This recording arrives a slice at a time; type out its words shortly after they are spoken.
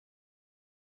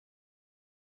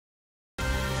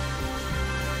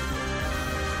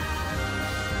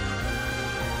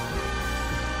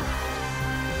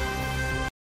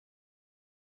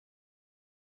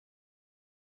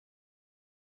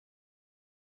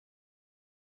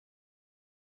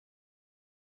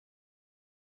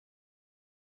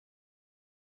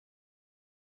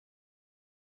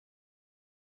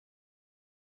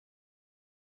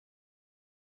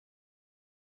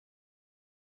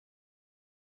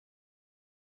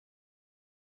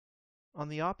On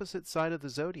the opposite side of the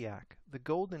zodiac, the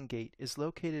Golden Gate is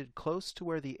located close to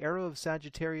where the arrow of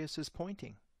Sagittarius is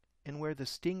pointing, and where the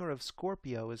stinger of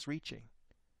Scorpio is reaching.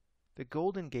 The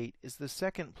Golden Gate is the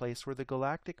second place where the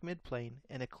galactic midplane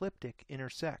and ecliptic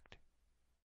intersect.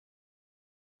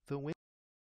 The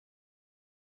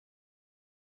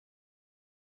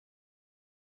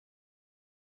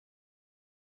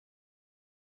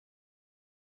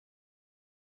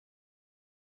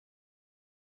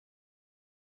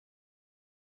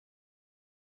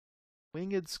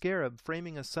winged scarab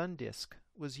framing a sun disk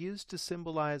was used to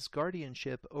symbolize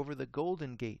guardianship over the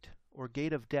Golden Gate, or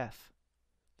Gate of Death.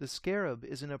 The scarab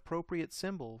is an appropriate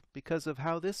symbol because of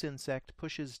how this insect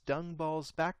pushes dung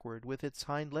balls backward with its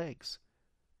hind legs,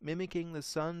 mimicking the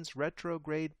sun's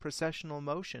retrograde precessional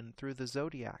motion through the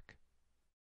zodiac.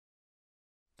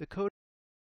 The code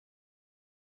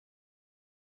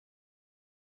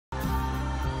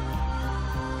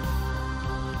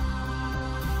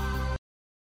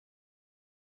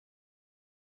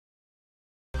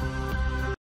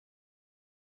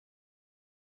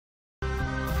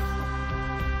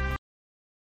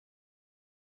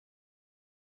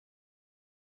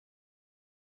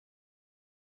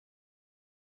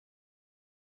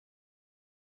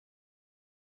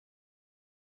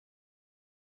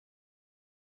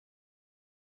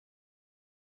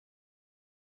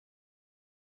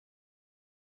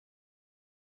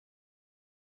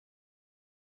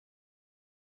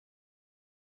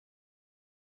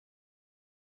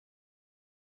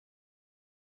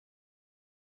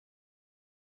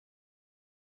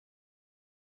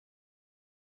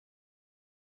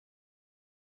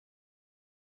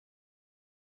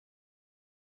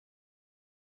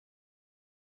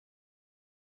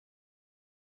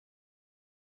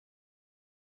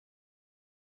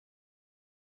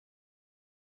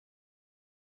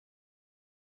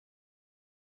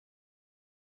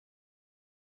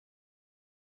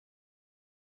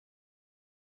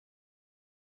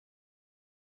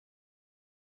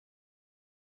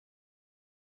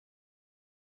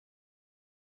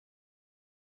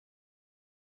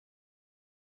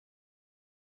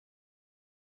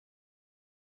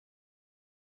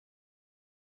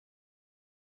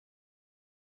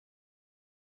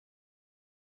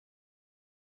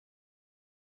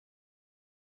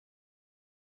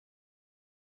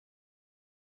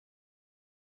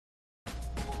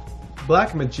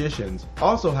Black magicians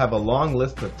also have a long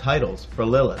list of titles for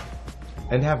Lilith,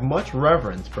 and have much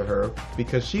reverence for her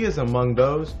because she is among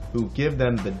those who give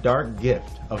them the dark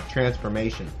gift of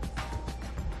transformation.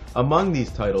 Among these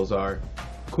titles are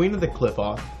Queen of the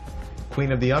Qliphoth,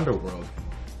 Queen of the Underworld,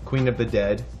 Queen of the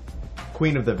Dead,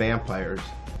 Queen of the Vampires,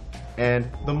 and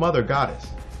the Mother Goddess.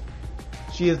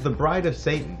 She is the bride of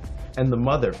Satan and the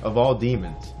mother of all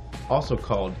demons, also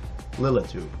called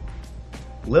Lilitu.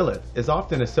 Lilith is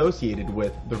often associated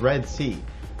with the Red Sea,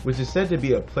 which is said to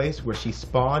be a place where she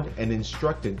spawned and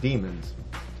instructed demons.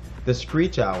 The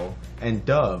screech owl and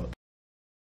dove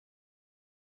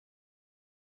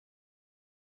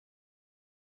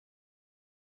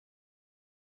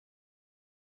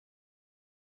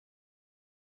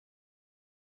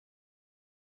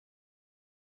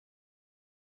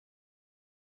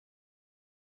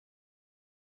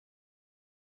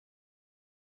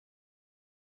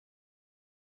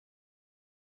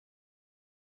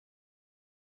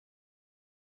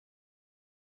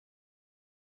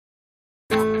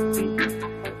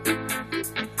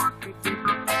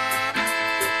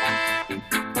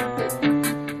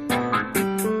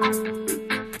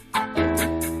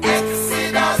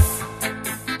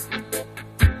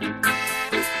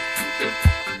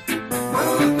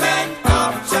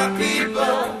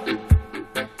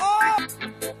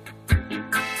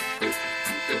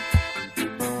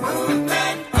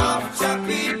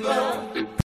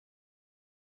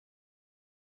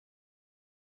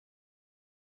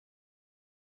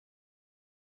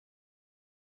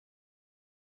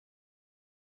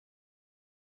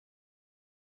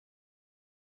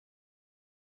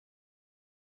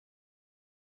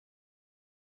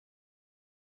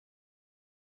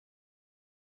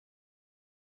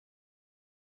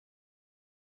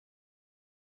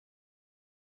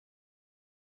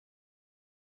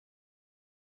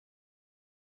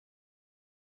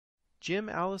Jim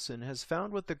Allison has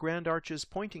found what the Grand Arch is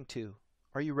pointing to.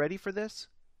 Are you ready for this?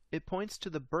 It points to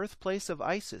the birthplace of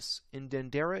Isis in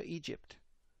Dendera, Egypt.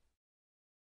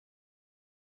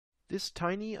 This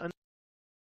tiny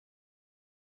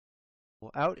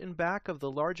out and back of the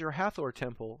larger Hathor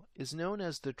temple is known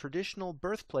as the traditional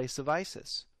birthplace of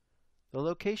Isis. The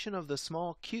location of the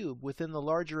small cube within the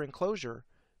larger enclosure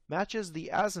matches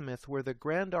the azimuth where the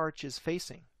Grand Arch is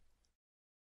facing.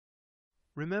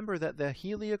 Remember that the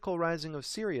heliacal rising of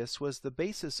Sirius was the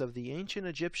basis of the ancient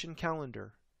Egyptian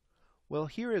calendar. Well,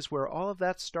 here is where all of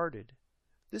that started.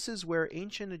 This is where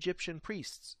ancient Egyptian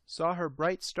priests saw her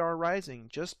bright star rising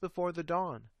just before the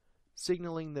dawn,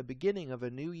 signaling the beginning of a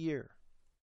new year.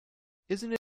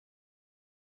 Isn't it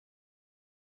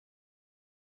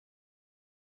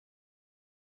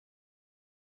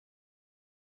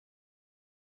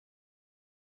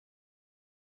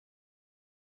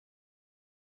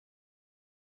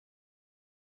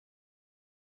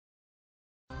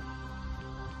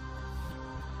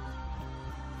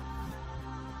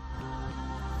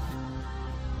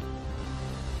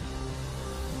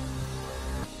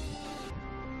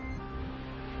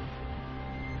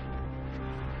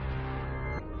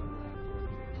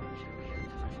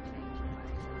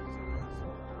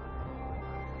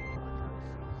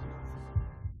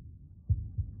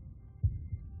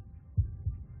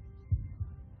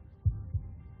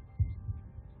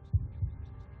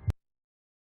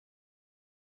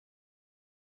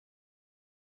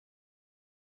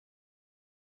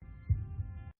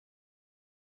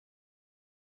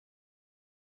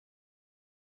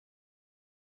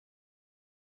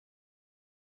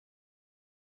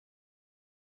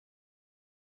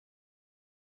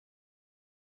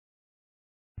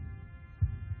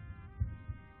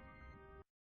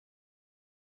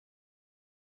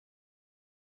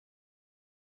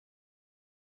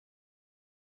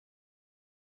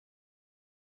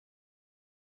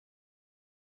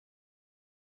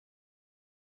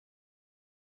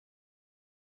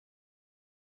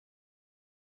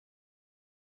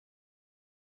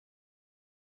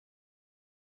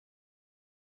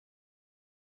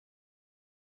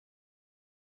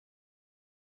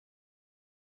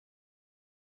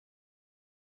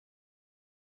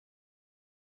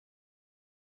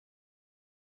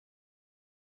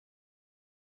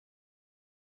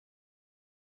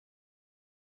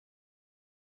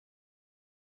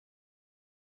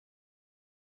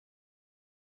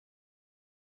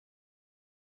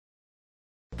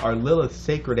are Lilith's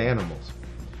sacred animals.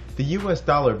 The US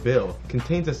dollar bill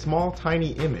contains a small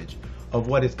tiny image of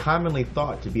what is commonly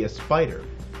thought to be a spider,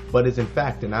 but is in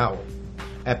fact an owl.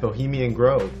 At Bohemian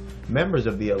Grove, members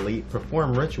of the elite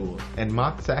perform rituals and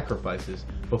mock sacrifices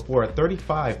before a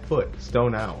 35-foot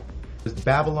stone owl. It is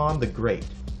Babylon the Great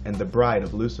and the bride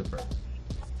of Lucifer.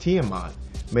 Tiamat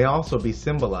may also be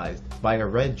symbolized by a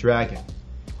red dragon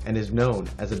and is known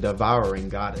as a devouring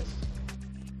goddess.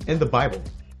 In the Bible,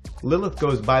 Lilith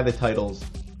goes by the titles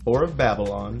Whore of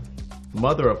Babylon,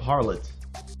 Mother of Harlots,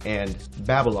 and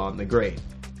Babylon the Great.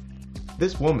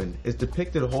 This woman is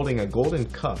depicted holding a golden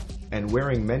cup and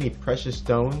wearing many precious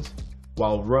stones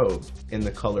while robed in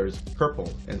the colors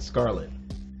purple and scarlet.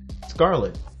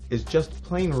 Scarlet is just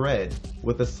plain red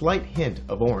with a slight hint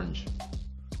of orange.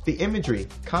 The imagery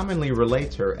commonly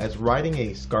relates her as riding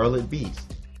a scarlet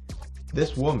beast.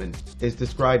 This woman is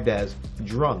described as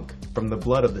drunk from the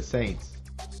blood of the saints.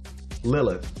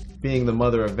 Lilith, being the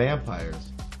mother of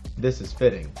vampires, this is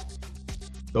fitting.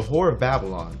 The Whore of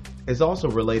Babylon is also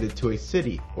related to a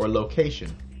city or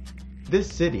location.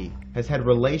 This city has had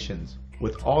relations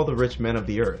with all the rich men of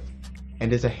the earth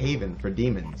and is a haven for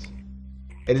demons.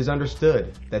 It is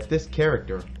understood that this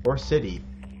character or city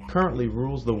currently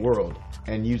rules the world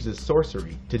and uses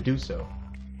sorcery to do so.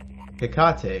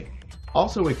 Hecate,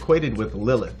 also equated with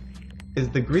Lilith, is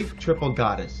the Greek triple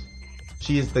goddess.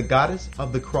 She is the goddess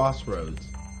of the crossroads,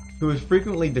 who is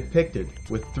frequently depicted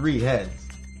with 3 heads,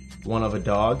 one of a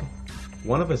dog,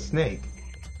 one of a snake,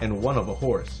 and one of a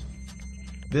horse.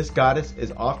 This goddess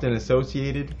is often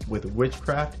associated with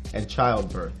witchcraft and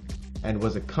childbirth, and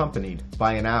was accompanied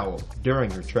by an owl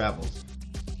during her travels.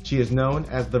 She is known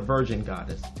as the Virgin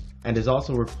Goddess, and is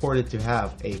also reported to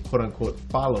have a quote-unquote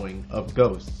following of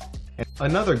ghosts. And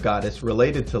another goddess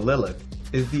related to Lilith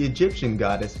is the Egyptian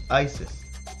goddess Isis.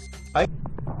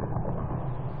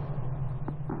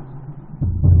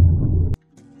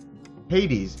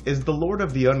 Hades is the lord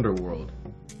of the underworld.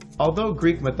 Although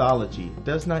Greek mythology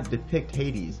does not depict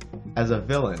Hades as a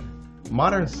villain,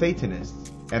 modern Satanists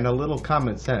and a little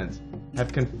common sense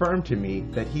have confirmed to me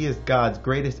that he is God's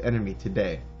greatest enemy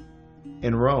today.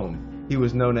 In Rome, he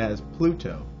was known as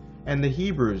Pluto, and the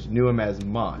Hebrews knew him as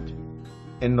Mot.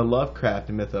 In the Lovecraft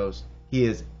mythos, he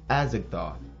is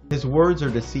Azagthoth. His words are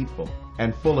deceitful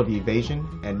and full of evasion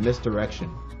and misdirection.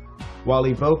 While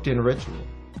evoked in ritual,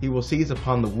 he will seize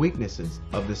upon the weaknesses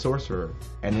of the sorcerer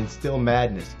and instill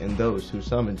madness in those who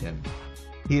summoned him.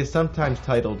 He is sometimes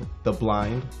titled the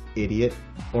blind, idiot,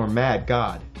 or mad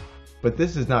god, but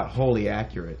this is not wholly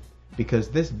accurate, because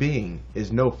this being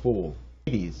is no fool.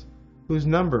 Hades, whose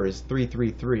number is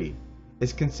 333,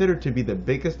 is considered to be the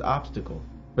biggest obstacle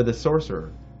for the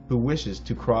sorcerer who wishes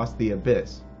to cross the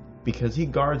abyss, because he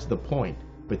guards the point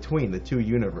between the two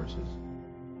universes.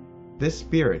 This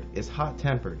spirit is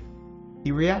hot-tempered.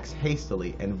 He reacts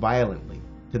hastily and violently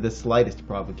to the slightest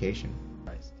provocation.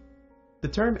 The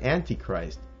term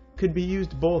Antichrist could be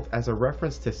used both as a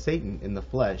reference to Satan in the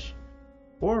flesh,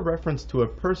 or a reference to a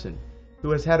person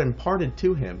who has had imparted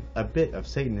to him a bit of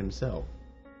Satan himself.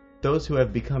 Those who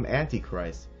have become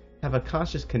Antichrists have a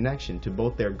conscious connection to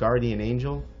both their guardian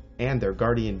angel and their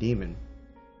guardian demon.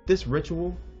 This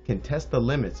ritual can test the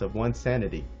limits of one's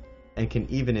sanity and can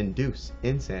even induce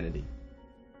insanity.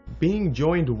 Being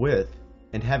joined with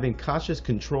and having conscious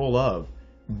control of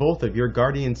both of your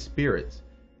guardian spirits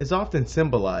is often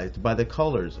symbolized by the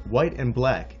colors white and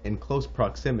black in close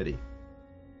proximity.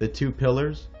 The two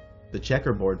pillars, the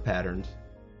checkerboard patterns,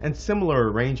 and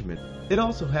similar arrangement. It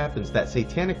also happens that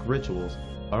satanic rituals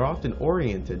are often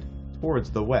oriented towards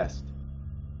the west.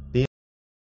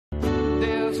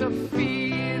 There's a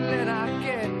feeling I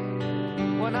get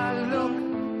when I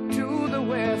look to the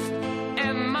west,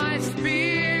 and my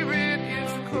spirit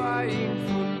is crying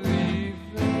for leaving.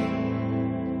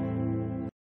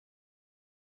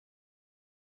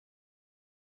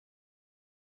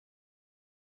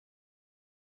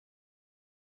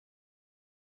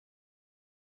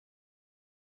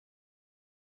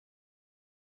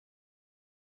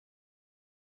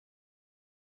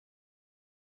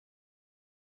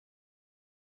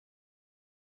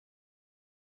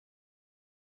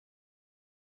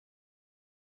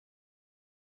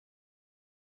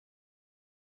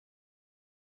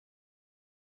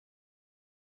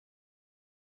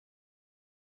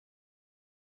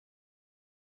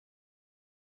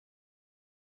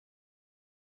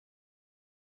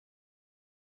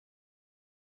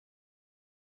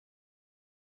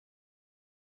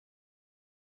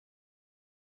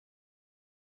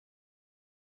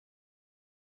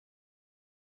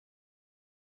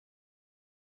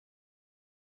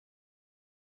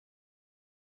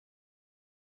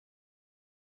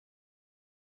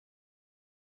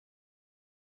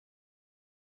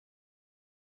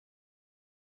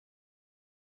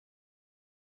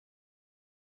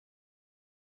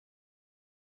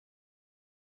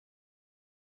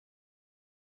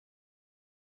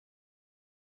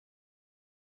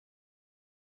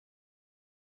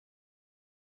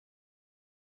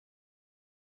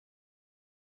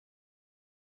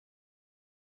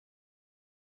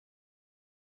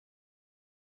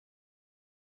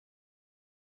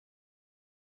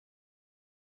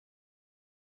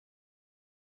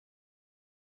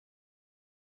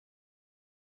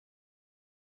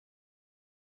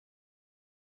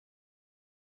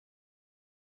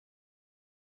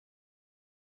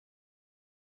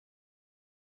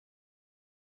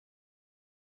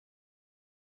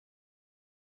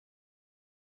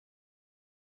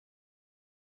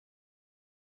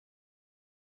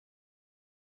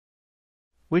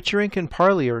 Witcherink and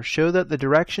Parlier show that the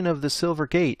direction of the Silver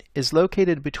Gate is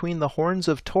located between the horns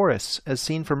of Taurus as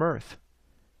seen from Earth.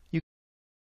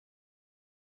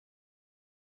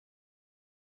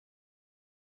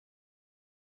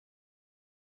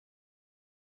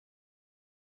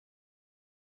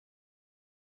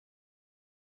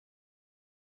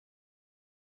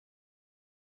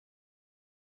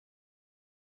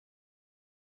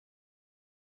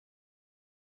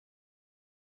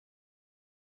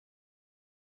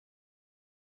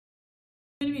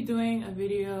 I'm going to be doing a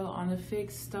video on the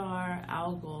fixed star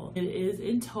Algol. It is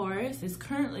in Taurus. It's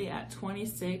currently at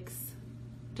 26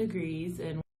 degrees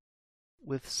and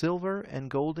with silver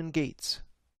and golden gates.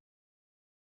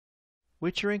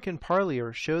 Witcherink and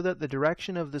Parlier show that the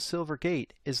direction of the Silver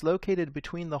Gate is located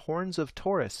between the horns of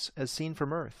Taurus as seen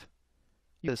from Earth.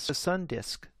 The sun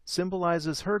disk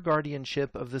symbolizes her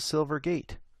guardianship of the Silver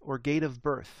Gate, or Gate of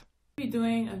Birth. I'll be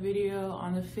doing a video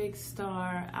on the fixed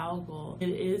star Algol. It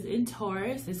is in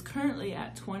Taurus. It's currently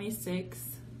at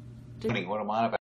 26 degrees.